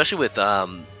 and especially with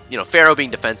you know, Pharaoh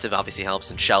being defensive obviously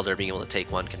helps, and Shelder being able to take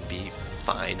one can be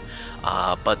fine.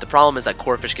 But the problem is that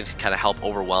Corphish can kind of help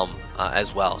overwhelm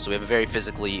as well. So we have a very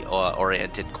physically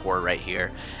oriented core right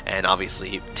here, and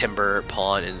obviously Timber,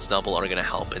 Pawn, and Snubble are going to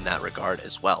help in that regard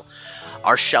as well.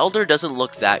 Our Shelder doesn't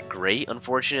look that great,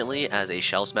 unfortunately, as a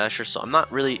Shell Smasher, so I'm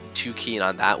not really too keen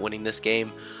on that winning this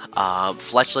game.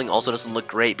 Fletchling also doesn't look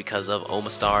great because of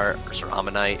Omastar or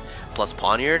Ammonite plus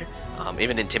Pawniard.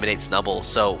 Even Intimidate Snubble.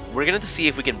 So we're going to see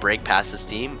if we can break past this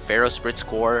team. Pharaoh Spritz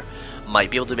core might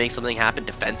be able to make something happen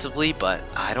defensively, but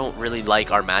I don't really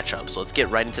like our matchup. So let's get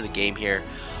right into the game here.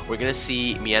 We're going to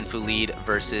see Mienfoo lead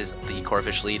versus the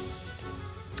Corphish lead.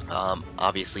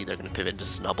 Obviously, they're going to pivot into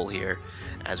Snubble here,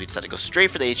 as we decide to go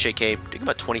straight for the HJK, doing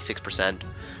about 26%.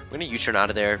 We're going to U-turn out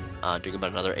of there, doing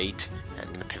about another 8, and I'm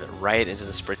going to pivot right into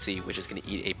the Spritzy, which is going to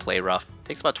eat a Play Rough.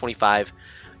 Takes about 25.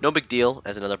 No big deal,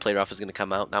 as another Play Rough is going to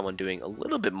come out. That one doing a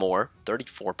little bit more,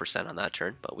 34% on that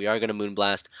turn. But we are going to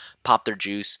Moonblast, pop their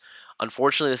juice.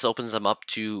 Unfortunately, this opens them up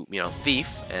to, you know, Thief,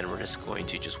 and we're just going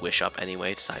to just Wish up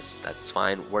anyway. Decides that's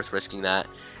fine, worth risking that,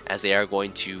 as they are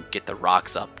going to get the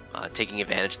rocks up, taking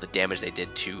advantage of the damage they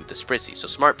did to the Spritzy. So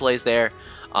smart plays there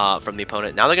from the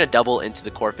opponent. Now they're going to double into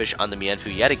the Corphish on the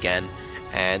Mienfoo yet again,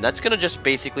 and that's going to just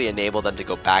basically enable them to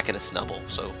go back in a Snubble.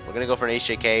 So we're going to go for an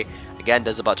HJK. Again,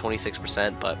 does about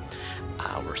 26%, but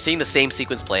we're seeing the same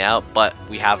sequence play out, but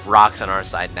we have rocks on our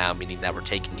side now, meaning that we're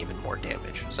taking even more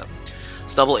damage. So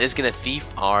Snubble is going to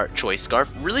Thief our Choice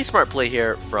Scarf. Really smart play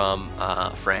here from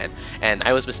Fran, and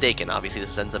I was mistaken. Obviously,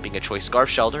 this ends up being a Choice Scarf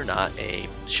Shelter, not a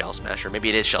Shell Smasher. Maybe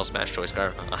it is Shell Smash Choice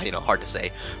Scarf, you know, hard to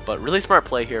say, but really smart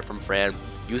play here from Fran,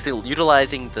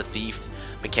 utilizing the Thief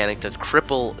mechanic to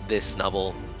cripple this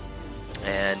Snubble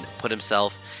and put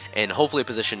himself in hopefully a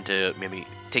position to maybe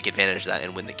take advantage of that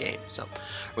and win the game. So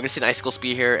we're going to see an Icicle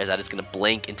Spear here, as that is going to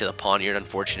blink into the Pawniard,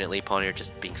 unfortunately. Pawniard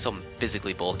just being so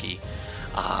physically bulky.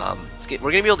 We're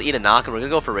going to be able to eat a knock, and we're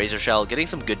going to go for Razor Shell, getting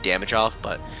some good damage off,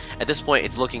 but at this point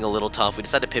it's looking a little tough. We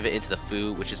decided to pivot into the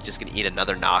Foo, which is just going to eat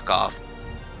another knockoff.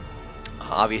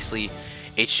 Obviously,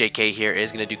 HJK here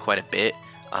is going to do quite a bit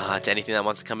to anything that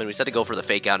wants to come in. We decided to go for the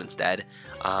Fake Out instead,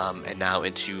 and now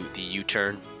into the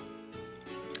U-turn,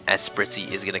 as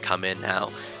Spritzy is going to come in now,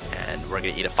 and we're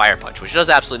going to eat a Fire Punch, which does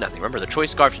absolutely nothing. Remember, the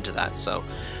Choice Scarfed into that, so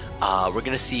we're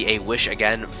going to see a Wish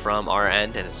again from our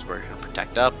end, and we're going to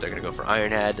protect up. They're going to go for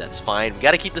Iron Head. That's fine. We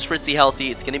got to keep the Spritzy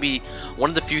healthy. It's going to be one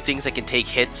of the few things that can take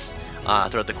hits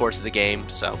throughout the course of the game,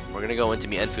 so we're going to go into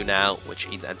Mienfoo now, which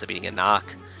ends up eating a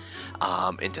knock,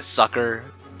 into Sucker,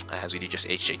 as we do just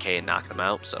HJK and knock them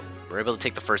out. So we're able to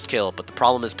take the first kill, but the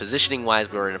problem is positioning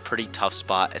wise, we're in a pretty tough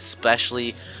spot,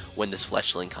 especially when this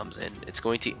Fletchling comes in. It's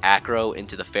going to Acro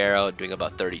into the Pharaoh, doing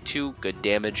about 32, good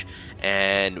damage,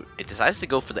 and it decides to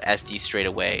go for the SD straight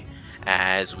away,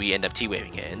 as we end up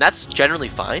T-waving it, and that's generally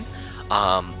fine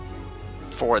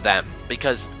for them,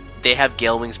 because they have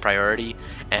Gale Wings priority,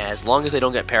 and as long as they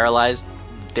don't get paralyzed,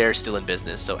 they're still in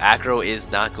business. So Acro is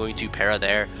not going to para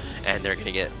there, and they're going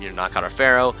to get, you know, knock out our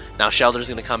Pharaoh. Now Shelter's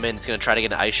going to come in. It's going to try to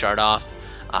get an Ice Shard off,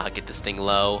 get this thing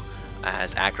low,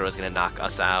 as Acro is going to knock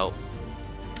us out.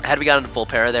 Had we gotten full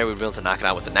para there, we'd be able to knock it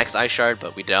out with the next Ice Shard,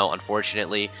 but we don't,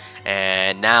 unfortunately.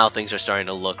 And now things are starting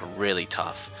to look really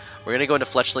tough. We're going to go into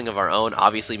Fletchling of our own.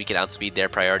 Obviously, we can outspeed their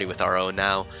priority with our own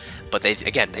now. But they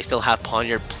still have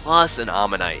Pawniard plus an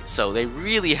Ammonite. So they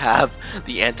really have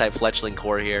the anti-Fletchling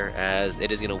core here, as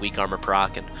it is going to weak armor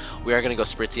proc. And we are going to go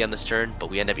Spritzy on this turn,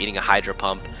 but we end up eating a Hydro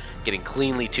Pump, getting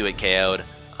cleanly 2-hit KO'd.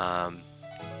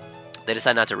 They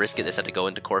decide not to risk it. They decide to go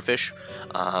into Corphish,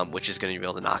 which is going to be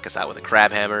able to knock us out with a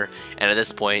Crab Hammer. And at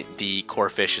this point, the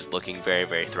Corphish is looking very,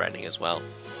 very threatening as well.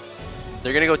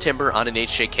 They're going to go Timber on an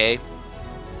HJK.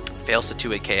 Fails to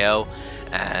 2-hit KO,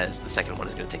 as the second one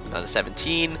is going to take them down to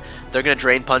 17. They're going to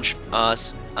Drain Punch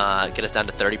us, get us down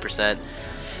to 30%.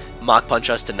 Mach Punch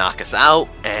us to knock us out,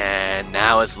 and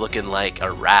now it's looking like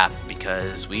a wrap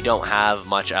because we don't have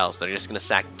much else. They're just going to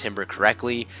sack Timber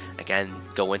correctly. Again,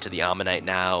 go into the Ammonite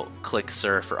now, click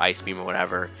Surf or Ice Beam or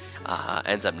whatever.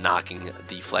 Ends up knocking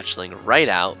the Fletchling right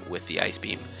out with the Ice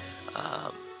Beam.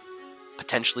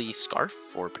 Potentially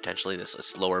Scarf, or potentially this a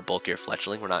slower, bulkier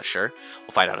Fletchling. We're not sure.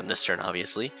 We'll find out on this turn,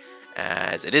 obviously,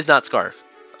 as it is not Scarf.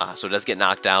 So it does get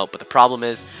knocked out, but the problem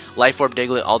is Life Orb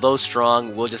Diglett, although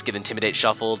strong, will just get Intimidate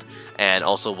shuffled, and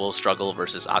also will struggle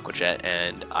versus Aqua Jet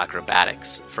and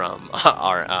Acrobatics from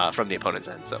from the opponent's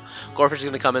end. So Corphish is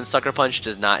going to come in. Sucker Punch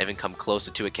does not even come close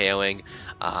to a KOing,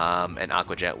 and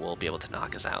Aqua Jet will be able to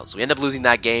knock us out. So we end up losing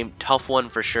that game. Tough one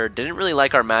for sure. Didn't really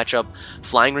like our matchup.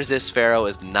 Flying Resist Pharaoh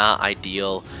is not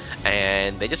ideal,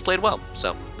 and they just played well.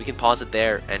 So we can pause it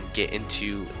there and get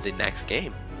into the next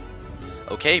game.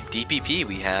 Okay, DPP,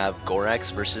 we have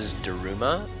Gorex versus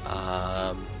Daruma.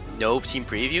 No team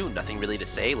preview, nothing really to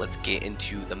say. Let's get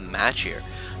into the match here.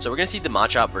 So we're going to see the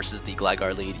Machop versus the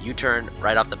Gligar lead U-turn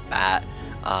right off the bat,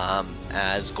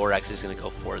 as Gorex is going to go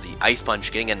for the Ice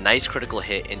Punch, getting a nice critical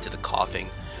hit into the Coughing,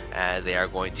 as they are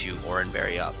going to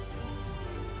Oranberry up.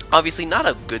 Obviously not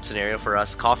a good scenario for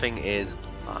us. Coughing is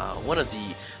one of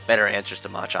the better answers to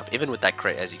Machop. Even with that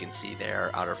crit, as you can see,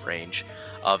 they're out of range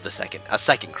of the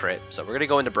second crit. So we're gonna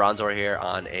go into Bronzor here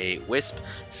on a Wisp,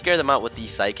 scare them out with the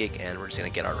Psychic, and we're just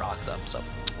gonna get our Rocks up. So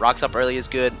Rocks up early is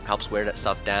good, helps wear that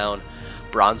stuff down.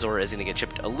 Bronzor is gonna get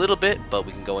chipped a little bit, but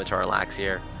we can go into our Lax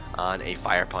here on a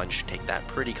Fire Punch, take that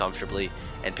pretty comfortably,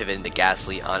 and pivot into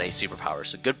Ghastly on a Superpower.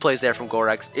 So good plays there from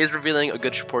Gorex. Is revealing a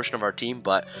good portion of our team,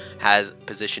 but has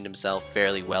positioned himself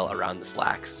fairly well around this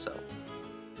Lax. So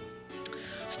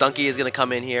Stunky is going to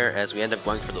come in here as we end up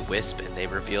going for the Wisp, and they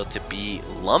reveal to be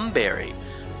Lumberry.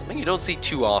 Something you don't see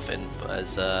too often,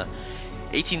 as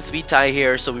 18 speed tie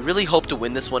here, so we really hope to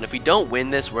win this one. If we don't win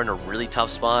this, we're in a really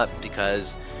tough spot,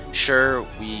 because sure,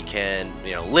 we can,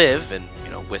 live and,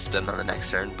 Wisp them on the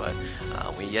next turn, but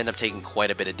we end up taking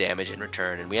quite a bit of damage in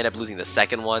return, and we end up losing the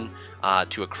second one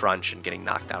to a Crunch and getting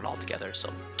knocked out altogether.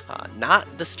 So not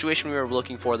the situation we were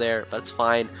looking for there, but it's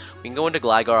fine. We can go into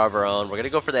Gligar of our own. We're going to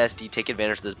go for the SD, take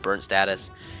advantage of this burnt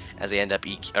status, as they end up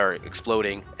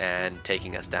exploding and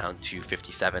taking us down to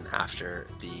 57 after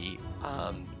the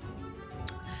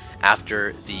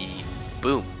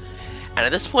boom. And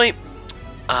at this point,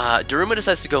 Daruma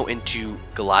decides to go into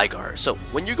Gligar. So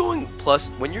when you're going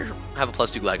when you have a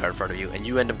 +2 Gligar in front of you, and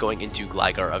you end up going into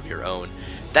Gligar of your own,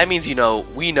 that means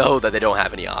we know that they don't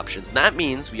have any options. And that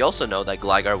means we also know that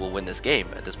Gligar will win this game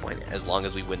at this point, as long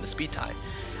as we win the speed tie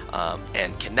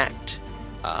and connect.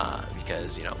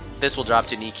 Because this will drop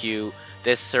to an EQ.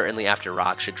 This certainly after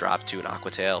Rock should drop to an Aqua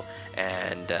Tail,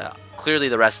 and clearly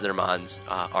the rest of their mons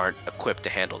aren't equipped to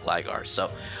handle Gligar.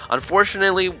 So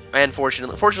fortunately we win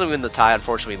the tie.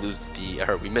 Unfortunately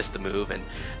we missed the move, and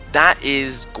that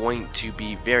is going to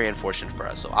be very unfortunate for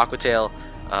us. So Aqua Tail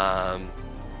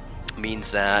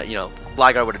means that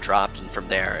Gligar would have dropped, and from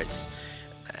there it's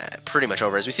pretty much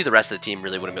over, as we see the rest of the team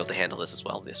really wouldn't be able to handle this as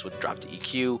well. This would drop to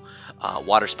EQ.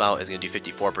 Water Spout is going to do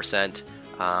 54%.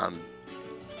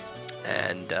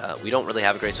 And we don't really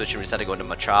have a great switch, and we decided to go into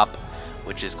Machop,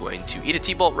 which is going to eat a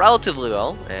T-Bolt relatively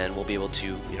well, and we'll be able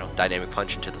to, Dynamic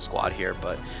Punch into the squad here,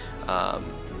 but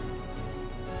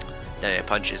Dynamic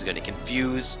Punch is going to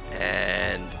confuse,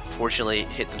 and fortunately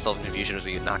hit themselves in confusion as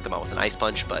we knock them out with an Ice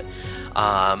Punch, but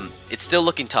it's still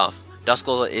looking tough.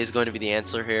 Duskull is going to be the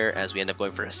answer here, as we end up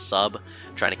going for a sub,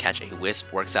 trying to catch a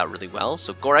Wisp. Works out really well.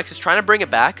 So Gorex is trying to bring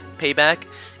it back. Payback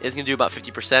is going to do about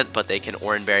 50%, but they can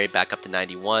Oranberry back up to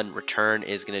 91. Return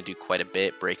is going to do quite a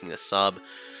bit, breaking the sub.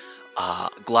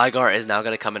 Gligar is now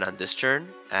going to come in on this turn,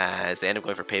 as they end up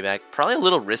going for Payback. Probably a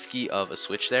little risky of a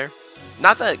switch there.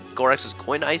 Not that Gorex was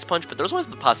going to Ice Punch, but there was always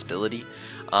the possibility.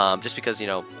 Just because,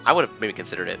 I would have maybe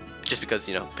considered it. Just because,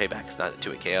 Payback's not a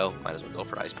 2-hit KO. Might as well go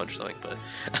for Ice Punch or something. But,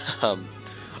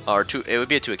 it would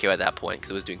be a 2-hit KO at that point,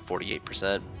 because it was doing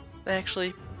 48%.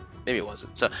 Actually, maybe it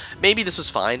wasn't. So, maybe this was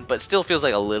fine, but still feels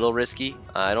like a little risky.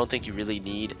 I don't think you really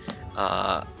need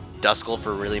Duskull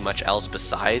for really much else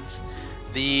besides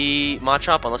the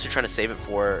Machop, unless you're trying to save it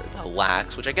for the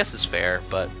Lax, which I guess is fair,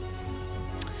 but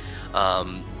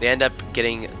they end up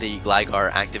getting the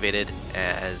Gligar activated,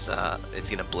 as it's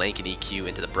going to blank an EQ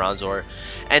into the Bronzor,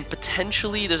 and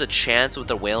potentially there's a chance with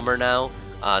the Wailmer now.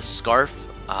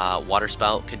 Scarf Water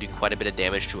Spout can do quite a bit of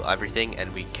damage to everything,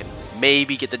 and we can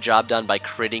maybe get the job done by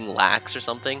critting Lax or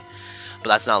something, but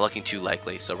that's not looking too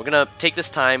likely. So we're going to take this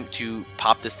time to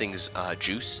pop this thing's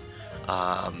juice,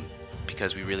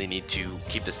 because we really need to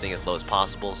keep this thing as low as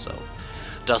possible. So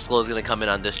Duskull is going to come in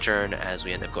on this turn as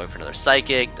we end up going for another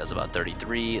Psychic. Does about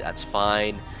 33, that's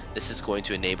fine. This is going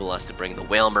to enable us to bring the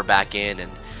Wailmer back in,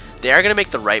 and they are going to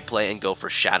make the right play and go for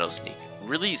Shadow Sneak.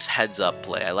 Really heads up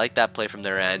play. I like that play from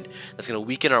their end. That's going to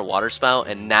weaken our Water Spout,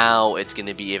 and now it's going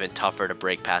to be even tougher to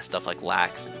break past stuff like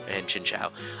Lax and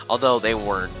Chinchou. Although they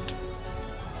weren't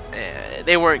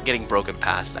getting broken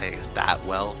past, I guess, that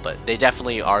well, but they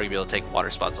definitely are going to be able to take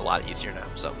Water Spouts a lot easier now.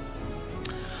 So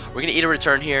we're going to eat a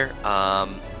return here,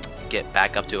 get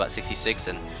back up to about 66,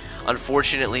 and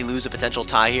unfortunately lose a potential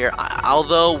tie here.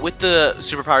 Although with the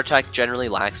superpower tech, generally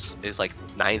Lax is like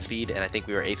 9 speed, and I think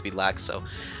we were 8 speed Lax, so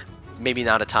maybe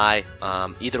not a tie.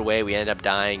 Either way, we end up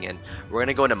dying, and we're going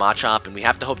to go into Machop, and we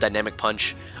have to hope Dynamic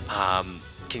Punch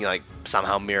can like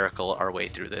somehow miracle our way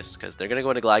through this, because they're going to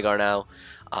go into Gligar now.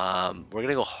 We're going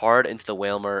to go hard into the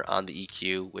Wailmer on the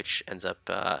EQ, which ends up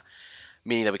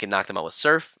meaning that we can knock them out with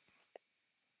Surf.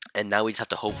 And now we just have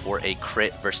to hope for a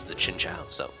crit versus the Chinchou.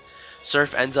 So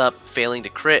Surf ends up failing to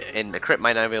crit, and the crit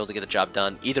might not be able to get the job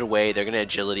done. Either way, they're going to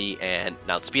agility and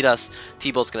outspeed us.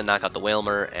 T-Bolt's going to knock out the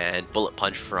Wailmer, and Bullet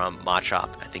Punch from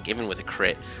Machop, I think even with a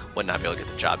crit, would not be able to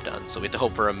get the job done. So we have to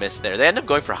hope for a miss there. They end up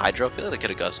going for Hydro. I feel like they could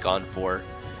have just gone for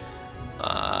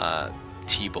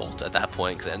T-Bolt at that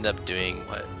point, because it ended up doing,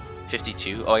 what,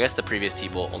 52? Oh, I guess the previous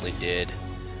T-Bolt only did,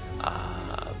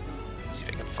 let's see if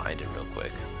I can find it real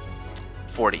quick,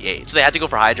 48. So they had to go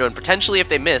for Hydro, and potentially if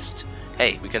they missed,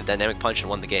 hey, we could have Dynamic Punch and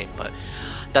won the game, but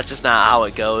that's just not how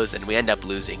it goes, and we end up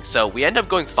losing. So we end up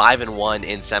going 5-1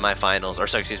 in semifinals, or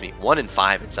sorry, excuse me,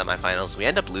 1-5 in semifinals. We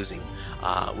end up losing,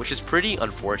 which is pretty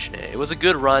unfortunate. It was a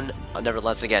good run,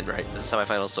 nevertheless. Again, right, this is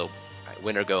semifinals, so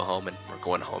win or go home, and we're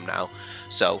going home now.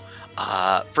 So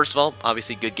first of all,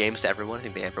 obviously good games to everyone. I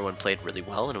think everyone played really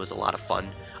well, and it was a lot of fun.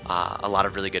 A lot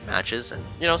of really good matches, and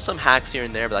you know, some hacks here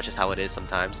and there, but that's just how it is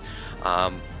sometimes.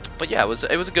 But yeah, it was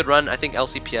a good run. I think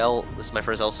LCPL, this is my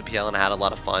first LCPL, and I had a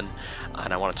lot of fun,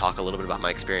 and I want to talk a little bit about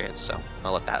my experience, so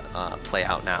I'll let that play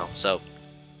out now. So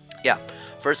yeah,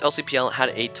 first LCPL, had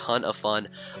a ton of fun.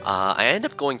 I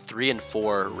ended up going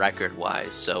 3-4 record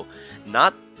wise, so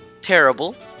not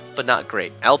terrible, but not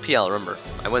great. LPL, remember,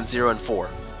 I went 0-4.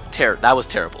 That was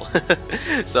terrible.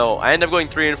 So I ended up going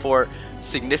 3-4.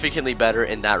 Significantly better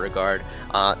in that regard.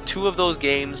 Two of those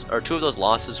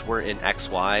losses were in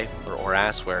XY or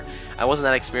ORAS, where I wasn't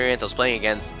that experienced. I was playing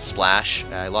against Splash.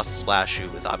 I lost to Splash, who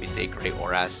was obviously a great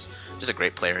ORAS, just a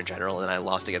great player in general, and I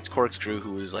lost against Corkscrew,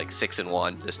 who was like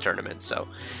 6-1 this tournament. So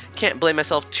can't blame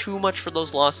myself too much for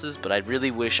those losses, but I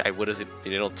really wish I would have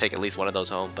been able to take at least one of those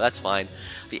home, but that's fine.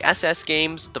 The SS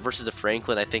games, versus the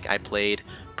Franklin, I think I played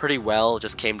pretty well.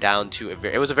 Just came down to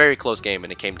it was a very close game,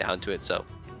 and it came down to it, so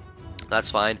that's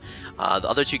fine. The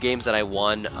other two games that I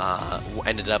won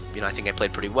ended up, I think I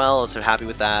played pretty well, so happy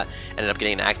with that. Ended up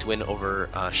getting an act win over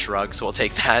Shrug, so we'll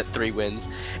take that, 3 wins.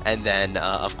 And then,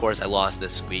 of course, I lost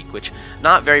this week, which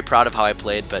not very proud of how I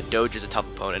played, but Doge is a tough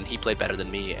opponent. He played better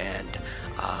than me, and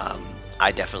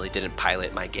I definitely didn't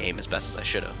pilot my game as best as I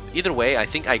should have. Either way, I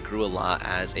think I grew a lot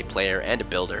as a player and a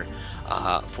builder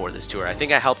for this tour. I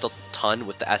think I helped a ton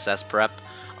with the SS prep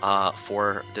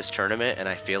for this tournament, and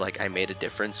I feel like I made a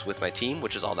difference with my team,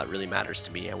 which is all that really matters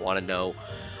to me. I want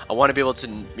to be able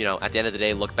to, at the end of the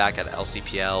day, look back at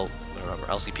LCPL, or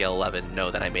LCPL 11,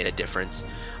 know that I made a difference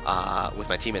with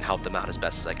my team and help them out as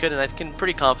best as I could, and I can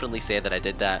pretty confidently say that I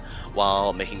did that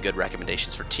while making good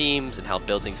recommendations for teams and help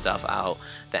building stuff out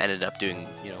that ended up doing,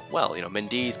 well.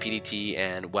 Mendeez, PDT,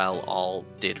 and Well all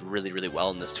did really, really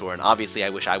well in this tour, and obviously I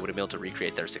wish I would have been able to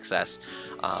recreate their success,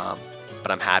 but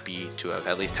I'm happy to have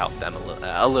at least helped them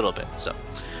a little bit. So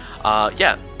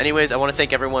yeah, anyways, I want to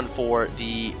thank everyone for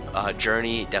the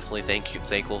journey. Definitely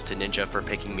thankful to Ninja for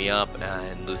picking me up,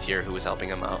 and Luthier, who was helping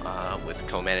him out with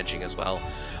co-managing as well.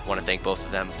 I want to thank both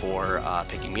of them for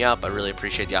picking me up. I really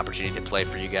appreciate the opportunity to play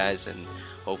for you guys, and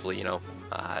hopefully,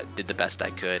 did the best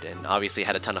I could, and obviously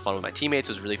had a ton of fun with my teammates.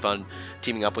 It was really fun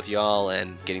teaming up with y'all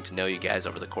and getting to know you guys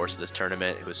over the course of this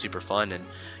tournament. It was super fun, and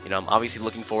I'm obviously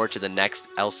looking forward to the next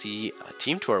LC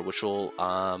team tour, which will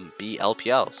be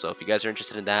LPL. So if you guys are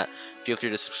interested in that, feel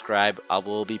free to subscribe. I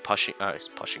will be pushing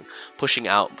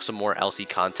out some more LC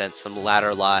content, some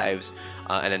ladder lives,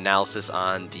 and analysis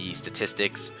on the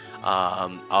statistics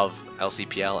of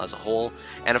LCPL as a whole.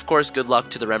 And of course, good luck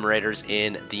to the Remorators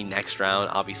in the next round.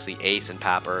 Obviously, Ace and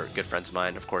Papper, good friends of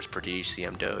mine. Of course, Prodigezz,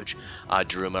 CMDoge,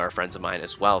 Daruma are friends of mine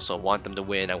as well. So I want them to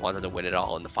win. I want them to win it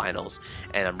all in the finals.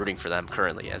 And I'm rooting for them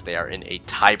currently as they are in a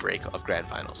tiebreak of grand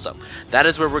finals. So that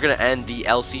is where we're going to end the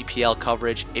LCPL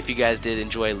coverage. If you guys did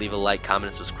enjoy, leave a like,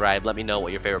 comment, and subscribe. Let me know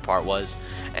what your favorite part was.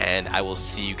 And I will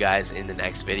see you guys in the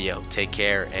next video. Take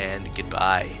care and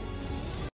goodbye.